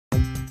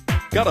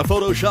Got a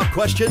Photoshop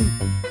question?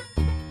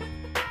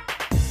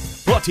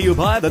 Brought to you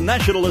by the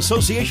National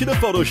Association of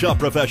Photoshop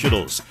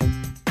Professionals.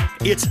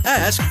 It's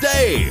Ask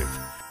Dave.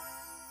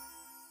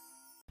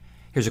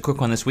 Here's a quick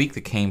one this week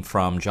that came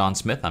from John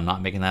Smith, I'm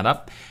not making that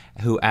up,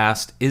 who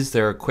asked, is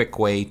there a quick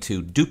way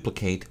to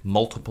duplicate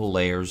multiple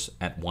layers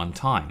at one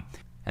time?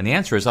 And the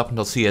answer is, up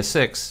until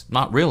CS6,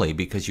 not really,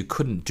 because you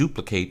couldn't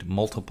duplicate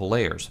multiple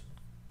layers.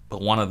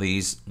 But one of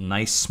these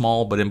nice,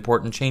 small, but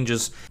important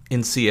changes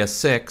in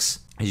CS6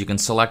 is you can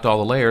select all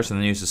the layers and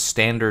then use a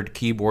standard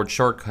keyboard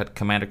shortcut,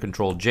 Command or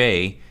Control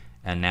J,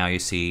 and now you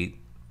see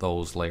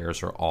those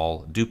layers are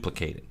all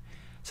duplicated.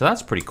 So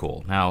that's pretty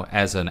cool. Now,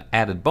 as an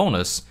added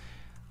bonus,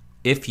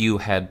 if you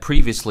had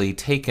previously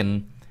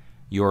taken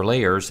your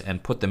layers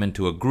and put them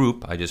into a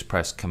group, I just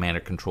pressed Command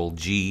or Control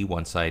G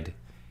once I'd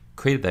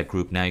created that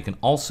group. Now you can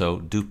also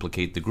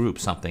duplicate the group,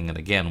 something that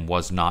again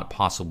was not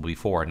possible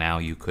before. Now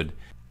you could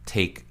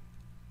take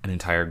an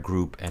entire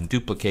group and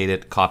duplicate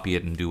it, copy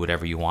it, and do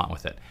whatever you want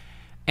with it.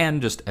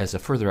 And just as a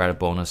further added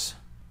bonus,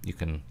 you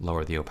can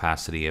lower the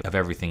opacity of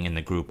everything in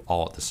the group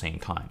all at the same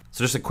time.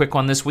 So just a quick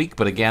one this week,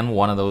 but again,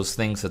 one of those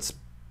things that's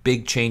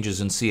big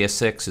changes in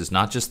CS6 is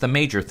not just the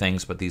major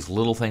things, but these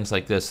little things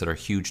like this that are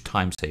huge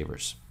time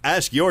savers.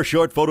 Ask your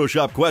short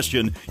Photoshop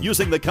question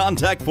using the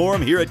contact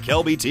form here at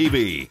Kelby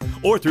TV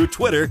or through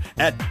Twitter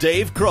at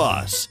Dave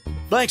Cross.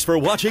 Thanks for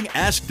watching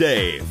Ask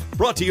Dave,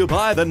 brought to you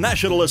by the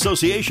National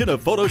Association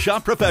of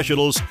Photoshop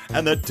Professionals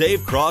and the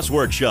Dave Cross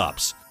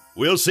Workshops.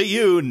 We'll see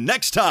you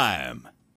next time.